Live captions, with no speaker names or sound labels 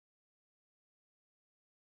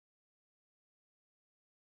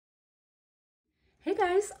Hey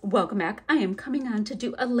guys, welcome back. I am coming on to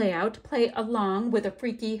do a layout play along with a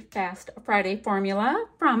Freaky Fast Friday formula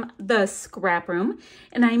from the Scrap Room.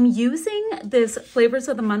 And I'm using this Flavors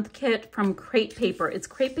of the Month kit from Crate Paper. It's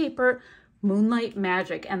Crate Paper Moonlight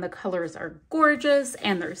Magic, and the colors are gorgeous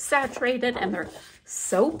and they're saturated and they're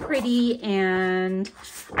so pretty, and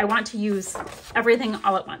I want to use everything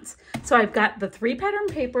all at once. So I've got the 3 pattern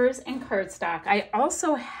papers and cardstock. I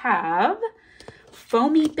also have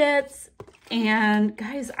foamy bits, and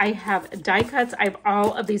guys, I have die cuts. I have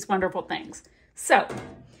all of these wonderful things. So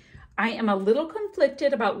I am a little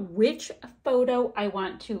conflicted about which photo I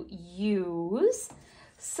want to use.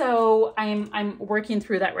 So I'm working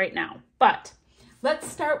through that right now. But let's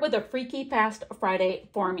start with a Freaky Fast Friday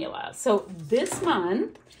formula. So this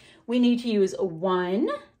month, we need to use one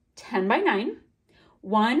 10 by 9,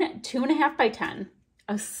 one 2.5 by 10,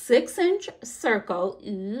 a 6-inch circle.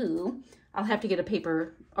 Ooh, I'll have to get a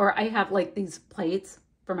paper, or I have like these plates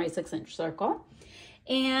for my 6-inch circle.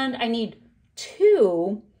 And I need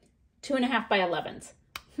 2 2.5 by 11s.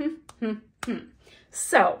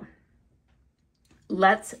 So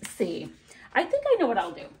let's see. I think I know what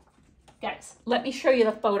I'll do. Guys, let me show you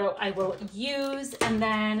the photo I will use, and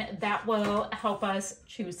then that will help us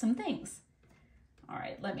choose some things. All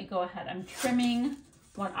right, let me go ahead. I'm trimming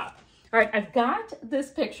one up. All right, I've got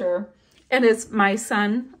this picture, and it's my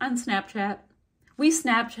son on Snapchat. We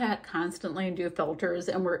Snapchat constantly and do filters,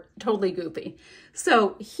 and we're totally goofy.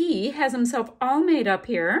 So he has himself all made up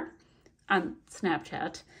here on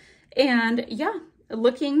Snapchat, and yeah,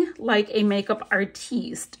 looking like a makeup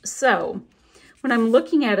artiste. So when I'm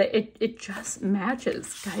looking at it, it just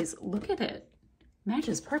matches. Guys, look at it.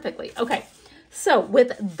 Matches perfectly. Okay, so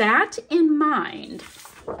with that in mind,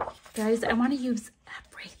 guys, I want to use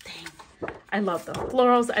everything. I love the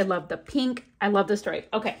florals. I love the pink. I love the stripe.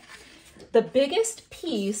 Okay, the biggest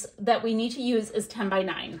piece that we need to use is 10 by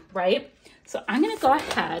 9, right? So I'm going to go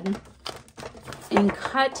ahead and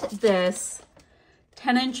cut this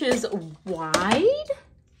 10 inches wide.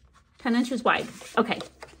 10 inches wide. Okay,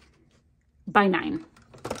 by 9.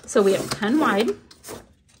 So we have 10 wide.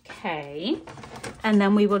 Okay, and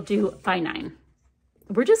then we will do by 9.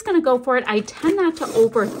 We're just going to go for it. I tend not to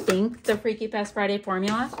overthink the Freaky Fast Friday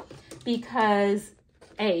formula because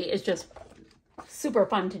A, it's just super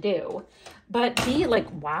fun to do, but B, like,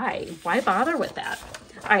 why bother with that?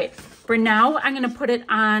 All right, for now, I'm going to put it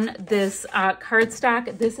on this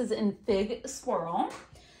cardstock. This is in Fig Swirl.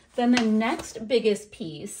 Then the next biggest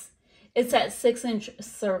piece, it's that 6-inch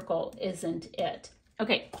circle, isn't it?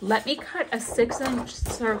 Okay, let me cut a 6-inch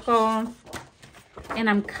circle. And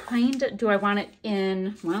I'm do I want it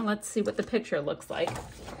in, well, let's see what the picture looks like.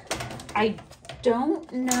 I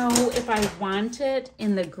don't know if I want it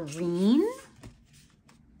in the green,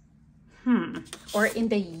 or in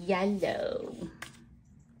the yellow.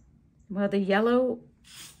 Well, the yellow,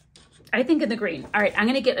 I think in the green. All right, I'm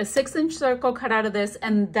gonna get a 6-inch circle cut out of this,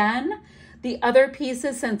 and then the other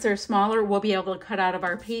pieces, since they're smaller, we'll be able to cut out of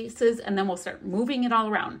our pieces, and then we'll start moving it all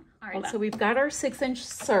around. All right, so we've got our 6-inch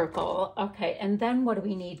circle. Okay, and then what do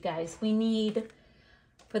we need, guys? We need,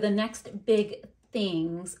 for the next big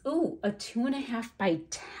things, ooh, a 2.5 by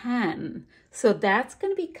 10. So that's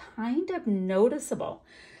gonna be kind of noticeable.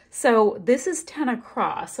 So this is 10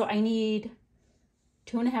 across, so I need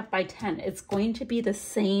 2.5 by 10. It's going to be the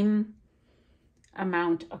same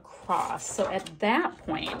amount across. So at that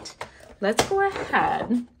point, let's go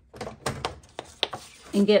ahead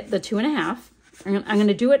and get the 2.5. I'm going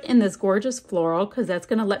to do it in this gorgeous floral because that's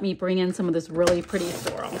going to let me bring in some of this really pretty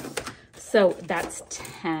floral. So that's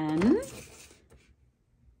 10,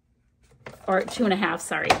 or 2.5,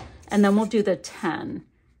 sorry. And then we'll do the 10.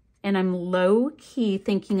 And I'm low-key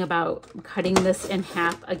thinking about cutting this in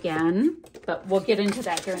half again, but we'll get into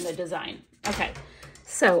that during the design. Okay,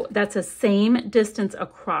 so that's the same distance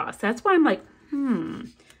across. That's why I'm like,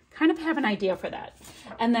 kind of have an idea for that.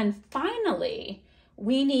 And then finally,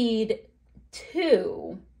 we need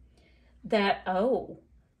 2 that are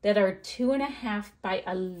 2.5 by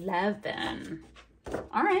 11.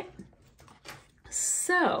 All right,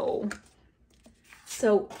 so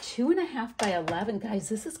 2.5 by 11, guys,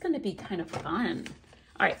 this is going to be kind of fun.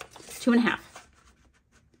 All right, 2.5.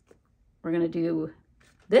 We're going to do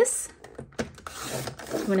this,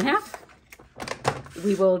 2.5.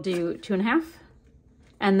 We will do 2.5.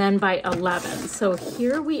 And then by 11. So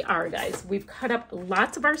here we are, guys. We've cut up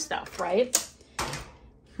lots of our stuff, right?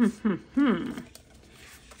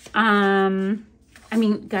 I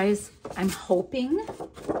mean, guys, I'm hoping,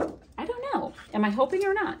 I don't know. Am I hoping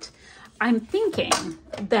or not? I'm thinking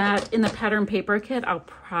that in the pattern paper kit, I'll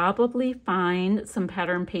probably find some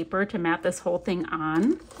pattern paper to mat this whole thing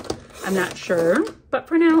on. I'm not sure, but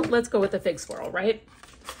for now, let's go with the fig swirl, right?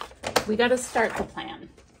 We got to start the plan.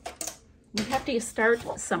 We have to start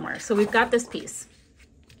somewhere. So we've got this piece.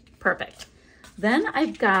 Perfect. Then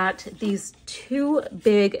I've got these two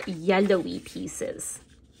big yellowy pieces.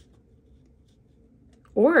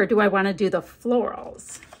 Or do I want to do the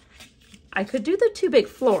florals? I could do the two big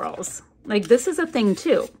florals. Like this is a thing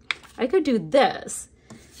too. I could do this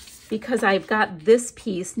because I've got this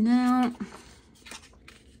piece now.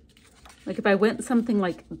 Like if I went something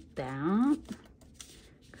like that,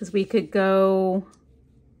 because we could go,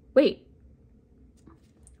 wait.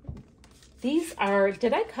 These are,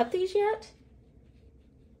 did I cut these yet?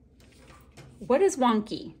 What is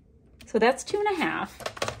wonky? So that's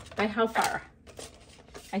 2.5. By how far?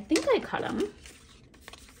 I think I cut them.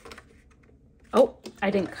 Oh, I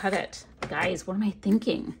didn't cut it. Guys, what am I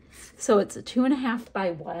thinking? So it's a 2.5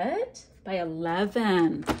 by what? By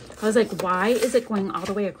 11. I was like, why is it going all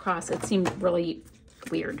the way across? It seemed really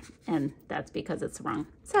weird. And that's because it's the wrong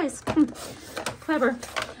size. Clever.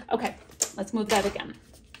 Okay, let's move that again.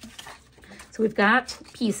 So we've got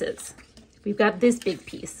pieces. We've got this big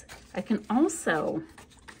piece. I can also,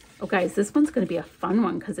 oh guys, this one's gonna be a fun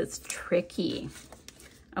one because it's tricky.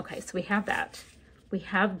 Okay, so we have that. We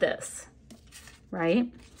have this, right?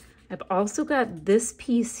 I've also got this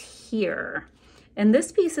piece here. And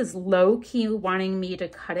this piece is low-key wanting me to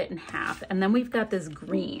cut it in half. And then we've got this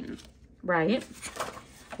green, right?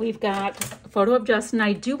 We've got a photo of Justin.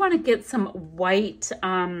 I do want to get some white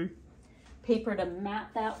paper to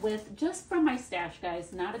mat that with, just from my stash,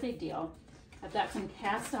 guys. Not a big deal. I've got some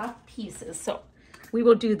cast off pieces, so we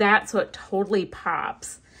will do that so it totally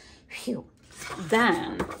pops. Phew.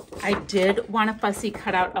 Then I did want to fussy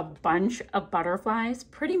cut out a bunch of butterflies,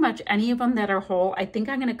 pretty much any of them that are whole. I think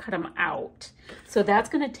I'm going to cut them out. So that's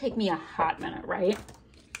going to take me a hot minute, right?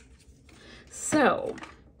 So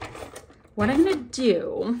what I'm going to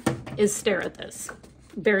do is stare at this.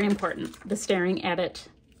 Very important, the staring at it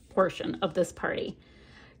portion of this party.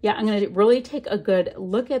 Yeah, I'm going to really take a good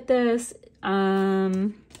look at this.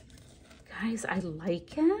 Guys, I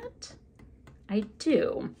like it. I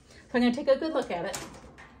do. So I'm going to take a good look at it,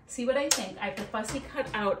 see what I think. I have to fussy cut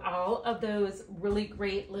out all of those really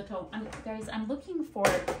great little, guys, I'm looking for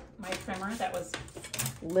my trimmer that was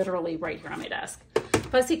literally right here on my desk.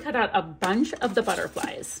 Fussy cut out a bunch of the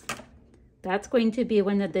butterflies. That's going to be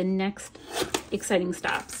one of the next exciting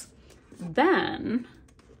stops. Then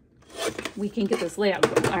we can get this layout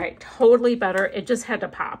going. All right, totally better. It just had to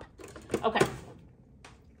pop. Okay.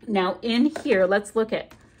 Now in here, let's look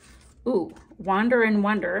at, ooh, Wander and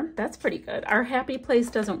Wonder. That's pretty good. Our happy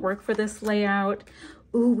place doesn't work for this layout.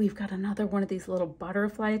 Ooh, we've got another one of these little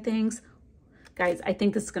butterfly things. Guys, I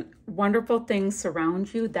think this is wonderful things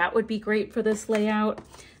surround you. That would be great for this layout.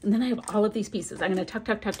 And then I have all of these pieces. I'm going to tuck,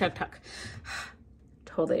 tuck, tuck, tuck, tuck.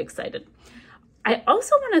 Totally excited. I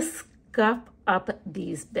also want to scuff up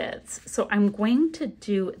these bits. So I'm going to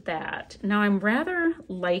do that. Now I'm rather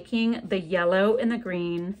liking the yellow and the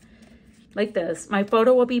green like this. My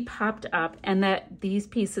photo will be popped up and that these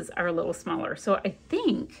pieces are a little smaller. So I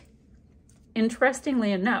think,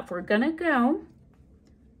 interestingly enough, we're gonna go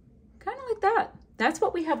kind of like that. That's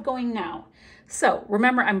what we have going now. So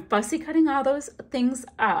remember, I'm fussy cutting all those things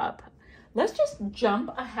up. Let's just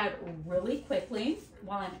jump ahead really quickly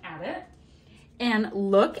while I'm at it and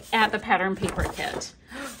look at the pattern paper kit.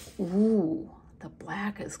 Ooh, the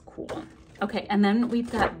black is cool. Okay, and then we've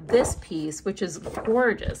got this piece, which is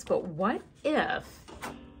gorgeous, but what if,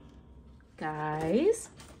 guys,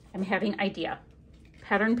 I'm having idea,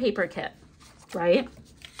 pattern paper kit, right?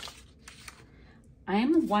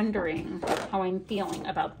 I'm wondering how I'm feeling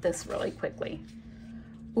about this really quickly.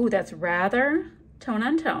 Ooh, that's rather tone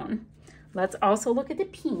on tone. Let's also look at the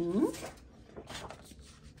pink.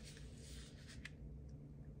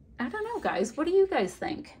 I don't know, guys, what do you guys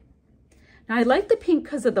think? Now I like the pink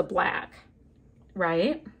because of the black,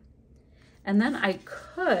 right? And then I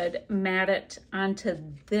could mat it onto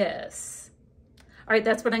this. All right,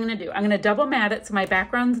 that's what I'm gonna do. I'm gonna double mat it so my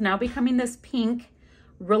background's now becoming this pink,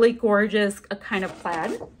 really gorgeous kind of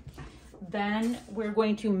plaid. Then we're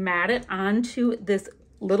going to mat it onto this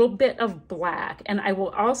little bit of black, and I will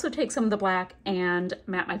also take some of the black and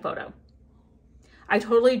mat my photo. I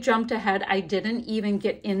totally jumped ahead. I didn't even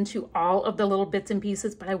get into all of the little bits and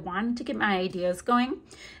pieces, but I wanted to get my ideas going.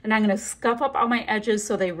 And I'm gonna scuff up all my edges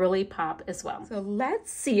so they really pop as well. So let's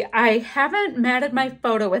see, I haven't matted my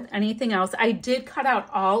photo with anything else. I did cut out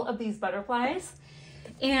all of these butterflies.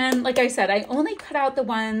 And like I said, I only cut out the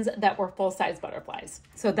ones that were full-size butterflies.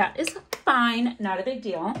 So that is fine, not a big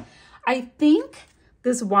deal. I think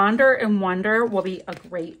this Wander and Wonder will be a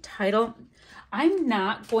great title. I'm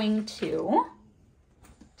not going to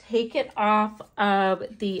take it off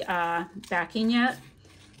of the backing yet,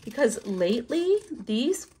 because lately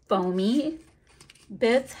these foamy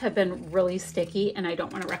bits have been really sticky and I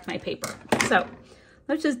don't want to wreck my paper. So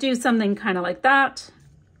let's just do something kind of like that.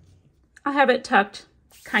 I'll have it tucked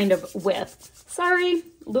kind of with, sorry,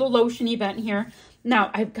 a little lotiony bent here. Now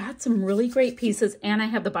I've got some really great pieces and I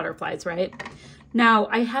have the butterflies, right? Now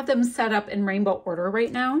I have them set up in rainbow order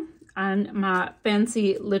right now on my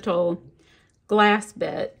fancy little glass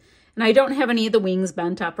bit. And I don't have any of the wings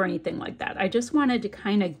bent up or anything like that. I just wanted to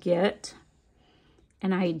kind of get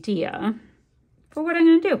an idea for what I'm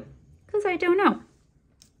going to do, because I don't know.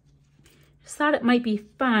 Just thought it might be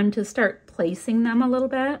fun to start placing them a little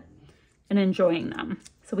bit and enjoying them.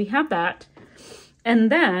 So we have that.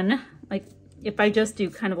 And then, like, if I just do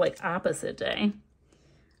kind of like opposite day,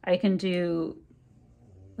 I can do,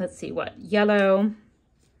 let's see what, yellow,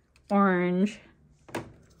 orange,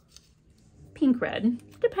 pink, red,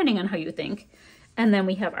 depending on how you think. And then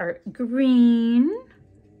we have our green.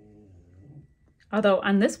 Although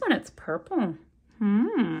on this one, it's purple.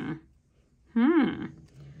 All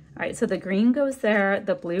right, so the green goes there,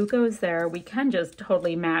 the blue goes there. We can just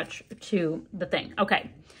totally match to the thing.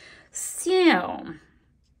 Okay, so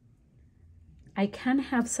I can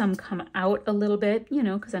have some come out a little bit, you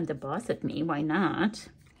know, because I'm the boss of me, why not?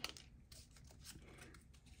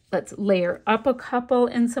 Let's layer up a couple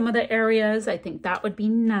in some of the areas. I think that would be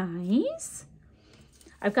nice.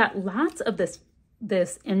 I've got lots of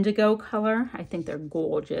this indigo color. I think they're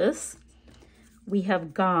gorgeous. We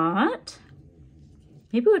have got,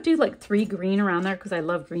 maybe we'll do like 3 green around there because I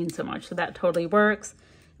love green so much. So that totally works.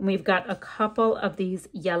 And we've got a couple of these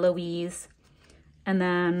yellowies. And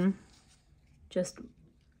then just,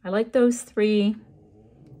 I like those 3.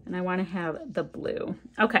 And I want to have the blue.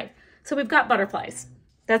 Okay, so we've got butterflies.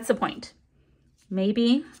 That's the point.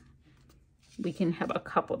 Maybe we can have a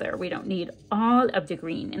couple there. We don't need all of the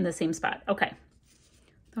green in the same spot. Okay.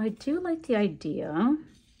 So I do like the idea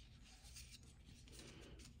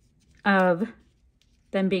of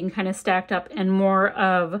them being kind of stacked up and more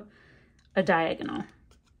of a diagonal.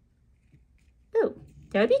 Ooh,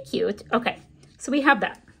 that would be cute. Okay, so we have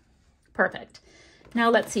that. Perfect. Now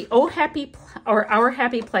let's see. Oh, happy, or our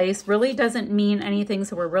happy place really doesn't mean anything,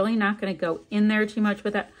 so we're really not going to go in there too much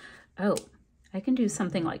with that. Oh, I can do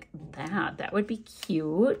something like that. That would be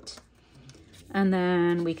cute. And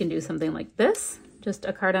then we can do something like this. Just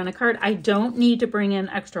a card on a card. I don't need to bring in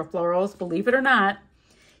extra florals, believe it or not.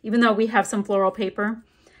 Even though we have some floral paper,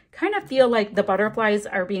 kind of feel like the butterflies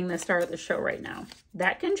are being the star of the show right now.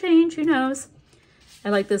 That can change, who knows? I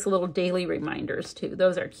like this little daily reminders too.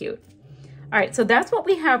 Those are cute. All right, so that's what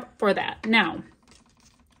we have for that. Now,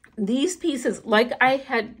 these pieces, like I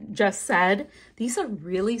had just said, these are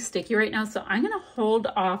really sticky right now. So I'm gonna hold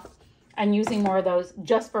off on using more of those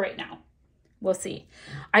just for right now. We'll see.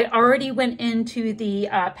 I already went into the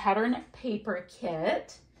pattern paper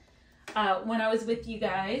kit when I was with you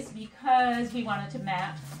guys because we wanted to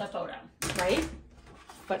match the photo, right?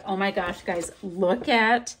 But oh my gosh, guys, look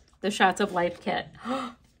at the Shots of Life kit.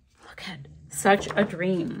 Look at such a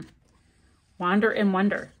dream. Wander and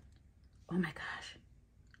Wonder. Oh my gosh.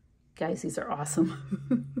 Guys, these are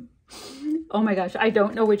awesome. Oh my gosh, I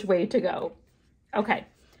don't know which way to go. Okay,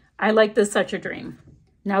 I like this Such a Dream.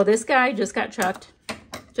 Now this guy just got chucked,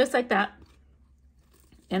 just like that.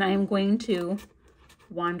 And I am going to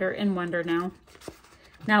Wander and Wonder now.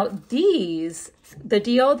 Now these, the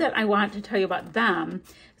deal that I want to tell you about them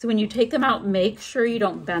is when you take them out, make sure you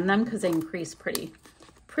don't bend them because they increase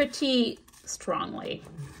pretty strongly.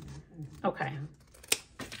 Okay.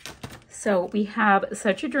 So we have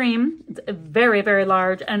Such a Dream. It's a very, very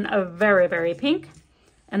large and a very, very pink.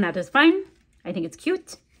 And that is fine. I think it's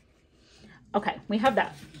cute. Okay, we have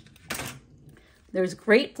that. There's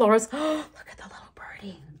great florals. Oh, look at the little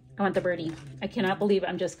birdie. I want the birdie. I cannot believe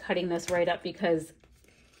I'm just cutting this right up because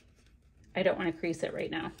I don't want to crease it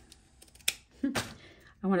right now.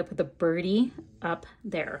 I want to put the birdie up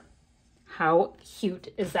there. How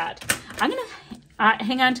cute is that? I'm going to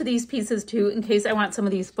hang on to these pieces too in case I want some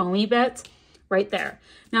of these foamy bits right there.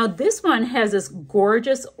 Now this one has this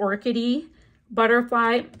gorgeous orchidy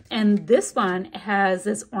butterfly and this one has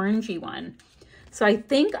this orangey one. So I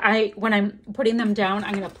think when I'm putting them down,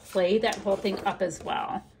 I'm going to play that whole thing up as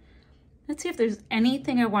well. Let's see if there's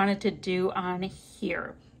anything I wanted to do on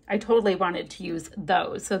here. I totally wanted to use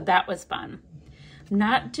those, so that was fun. I'm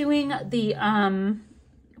not doing the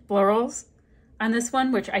florals on this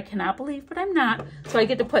one, which I cannot believe, but I'm not. So I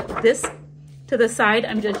get to put this to the side.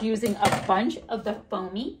 I'm just using a bunch of the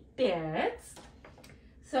foamy bits.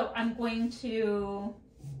 So I'm going to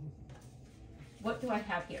what do I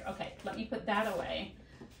have here? Okay, let me put that away.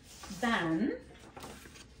 Then,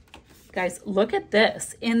 guys, look at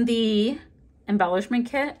this. In the embellishment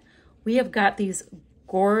kit, we have got these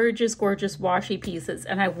gorgeous, gorgeous washi pieces,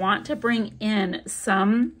 and I want to bring in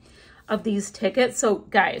some of these tickets. So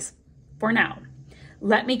guys, for now,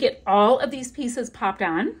 let me get all of these pieces popped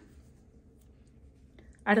on.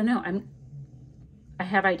 I don't know, I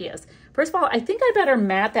have ideas. First of all, I think I better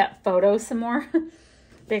mat that photo some more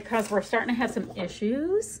because we're starting to have some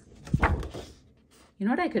issues. You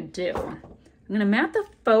know what I could do? I'm gonna mat the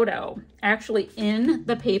photo actually in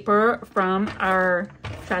the paper from our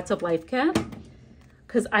Shots of Life kit,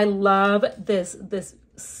 because I love this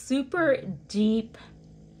super deep,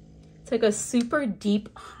 it's like a super deep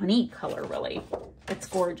honey color, really. It's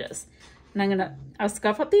gorgeous. And I'll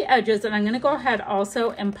scuff up the edges, and I'm gonna go ahead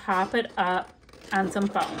also and pop it up on some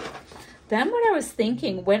foam. Then what I was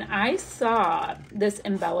thinking, when I saw this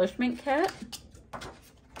embellishment kit,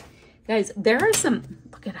 guys, there are some,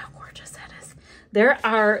 look at how gorgeous that is. There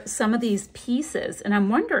are some of these pieces, and I'm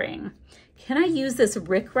wondering, can I use this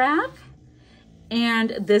rickrack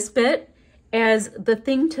and this bit as the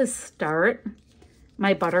thing to start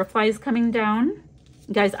my butterflies coming down?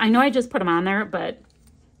 Guys, I know I just put them on there, but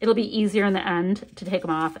it'll be easier in the end to take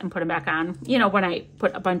them off and put them back on, you know, when I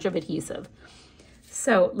put a bunch of adhesive.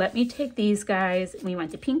 So let me take these guys. We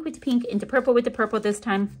went to pink with the pink, into purple with the purple this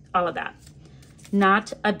time, all of that.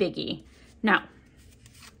 Not a biggie. Now,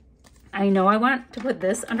 I know I want to put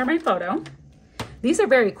this under my photo. These are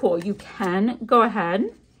very cool. You can go ahead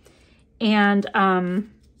and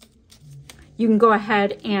you can go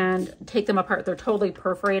ahead and take them apart. They're totally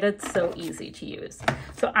perforated, so easy to use.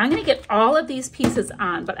 So I'm gonna get all of these pieces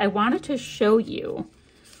on, but I wanted to show you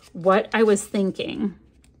what I was thinking.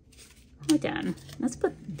 Hold on, let's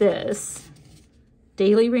put this,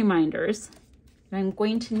 daily reminders. I'm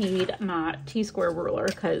going to need my T-square ruler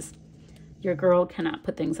because your girl cannot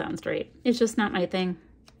put things on straight. It's just not my thing.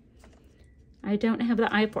 I don't have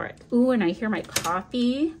the eye for it. Ooh, and I hear my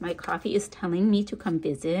coffee. My coffee is telling me to come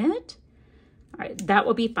visit. All right, that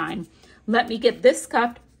will be fine. Let me get this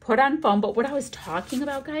scuffed, put on foam. But what I was talking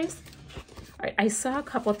about, guys, all right, I saw a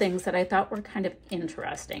couple things that I thought were kind of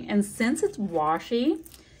interesting. And since it's washi,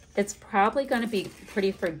 it's probably going to be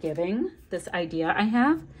pretty forgiving, this idea I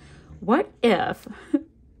have. What if,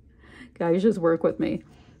 guys, just work with me.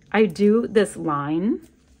 I do this line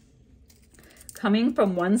coming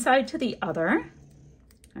from one side to the other.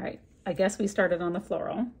 All right, I guess we started on the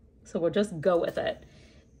floral, so we'll just go with it.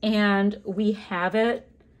 And we have it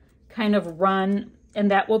kind of run, and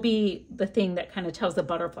that will be the thing that kind of tells the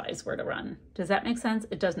butterflies where to run. Does that make sense?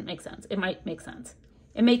 It doesn't make sense. It might make sense.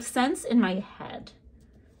 It makes sense in my head.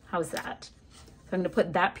 How's that? So I'm gonna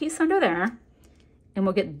put that piece under there, and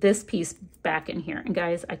we'll get this piece back in here. And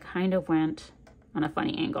guys, I kind of went on a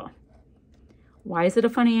funny angle. Why is it a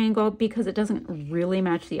funny angle? Because it doesn't really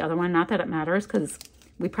match the other one. Not that it matters, because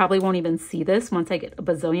we probably won't even see this once I get a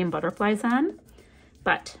bazillion butterflies on.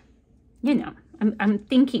 But, you know, I'm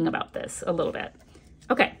thinking about this a little bit.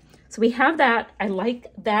 Okay, so we have that. I like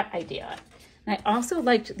that idea. And I also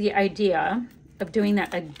liked the idea of doing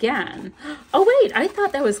that again. Oh, wait, I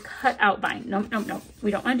thought that was cut outline. No, no, no, we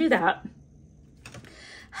don't want to do that.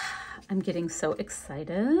 I'm getting so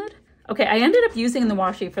excited. Okay, I ended up using the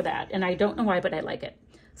washi for that, and I don't know why, but I like it.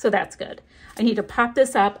 So that's good. I need to pop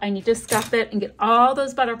this up. I need to scuff it and get all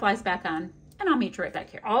those butterflies back on, and I'll meet you right back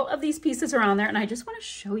here. All of these pieces are on there, and I just want to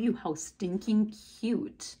show you how stinking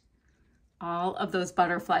cute all of those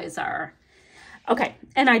butterflies are. Okay,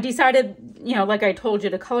 and I decided, you know, like I told you,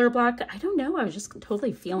 to color block. I don't know, I was just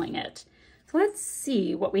totally feeling it. So let's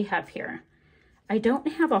see what we have here. I don't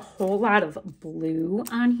have a whole lot of blue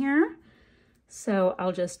on here, so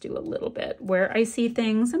I'll just do a little bit. Where I see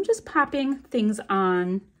things, I'm just popping things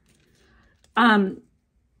on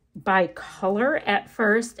by color at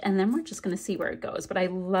first, and then we're just gonna see where it goes. But I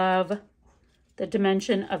love the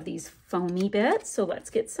dimension of these foamy bits, so let's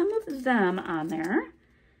get some of them on there.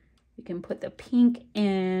 We can put the pink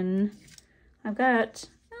in. I've got,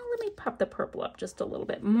 well, let me pop the purple up just a little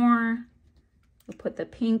bit more. We'll put the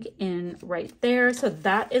pink in right there. So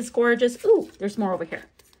that is gorgeous. Ooh, there's more over here.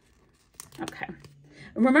 Okay.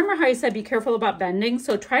 Remember how I said be careful about bending?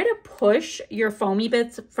 So try to push your foamy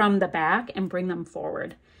bits from the back and bring them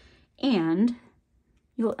forward. And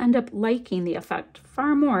you'll end up liking the effect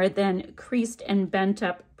far more than creased and bent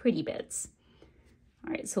up pretty bits.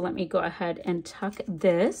 All right, so let me go ahead and tuck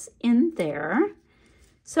this in there.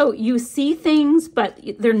 So you see things, but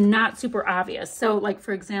they're not super obvious. So like,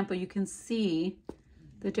 for example, you can see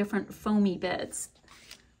the different foamy bits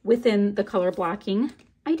within the color blocking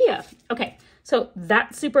idea. Okay, so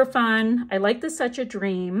that's super fun. I like the Such a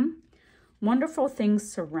Dream. Wonderful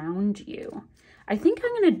things surround you. I think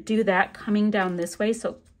I'm going to do that coming down this way.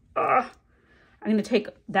 So I'm going to take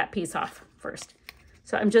that piece off first.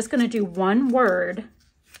 So I'm just going to do one word,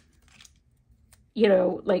 you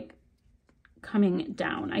know, like coming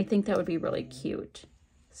down. I think that would be really cute.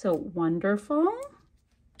 So wonderful.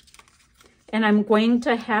 And I'm going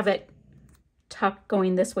to have it tuck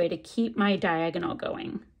going this way to keep my diagonal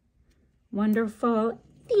going. Wonderful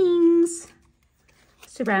things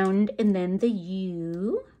surround, and then the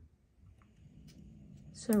U.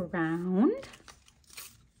 Surround.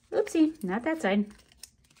 Oopsie, not that side.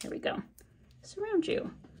 There we go. Surround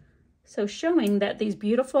you. So showing that these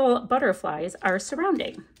beautiful butterflies are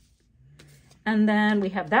surrounding. And then we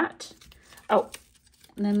have that. Oh,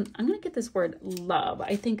 and then I'm going to get this word love.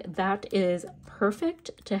 I think that is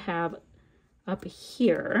perfect to have up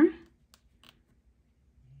here.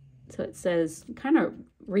 So it says, kind of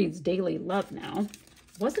reads daily love now.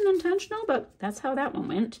 Wasn't intentional, but that's how that one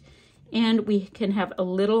went. And we can have a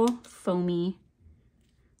little foamy.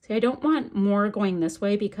 See, I don't want more going this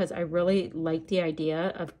way because I really like the idea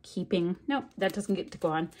of keeping, no, that doesn't get to go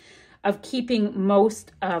on, of keeping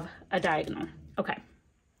most of a diagonal. Okay.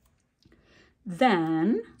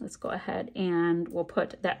 Then let's go ahead and we'll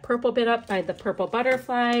put that purple bit up by the purple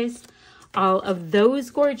butterflies. All of those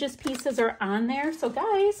gorgeous pieces are on there. So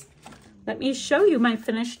guys, let me show you my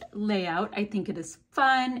finished layout. I think it is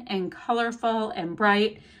fun and colorful and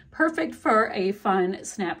bright, perfect for a fun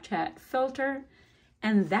Snapchat filter.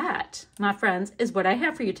 And that, my friends, is what I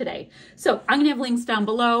have for you today. So I'm gonna have links down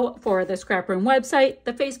below for the ScrapRoom website,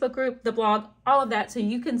 the Facebook group, the blog, all of that, so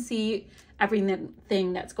you can see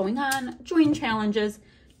everything that's going on, join challenges,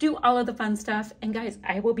 do all of the fun stuff. And guys,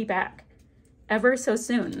 I will be back ever so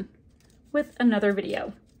soon with another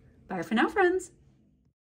video. Bye for now, friends.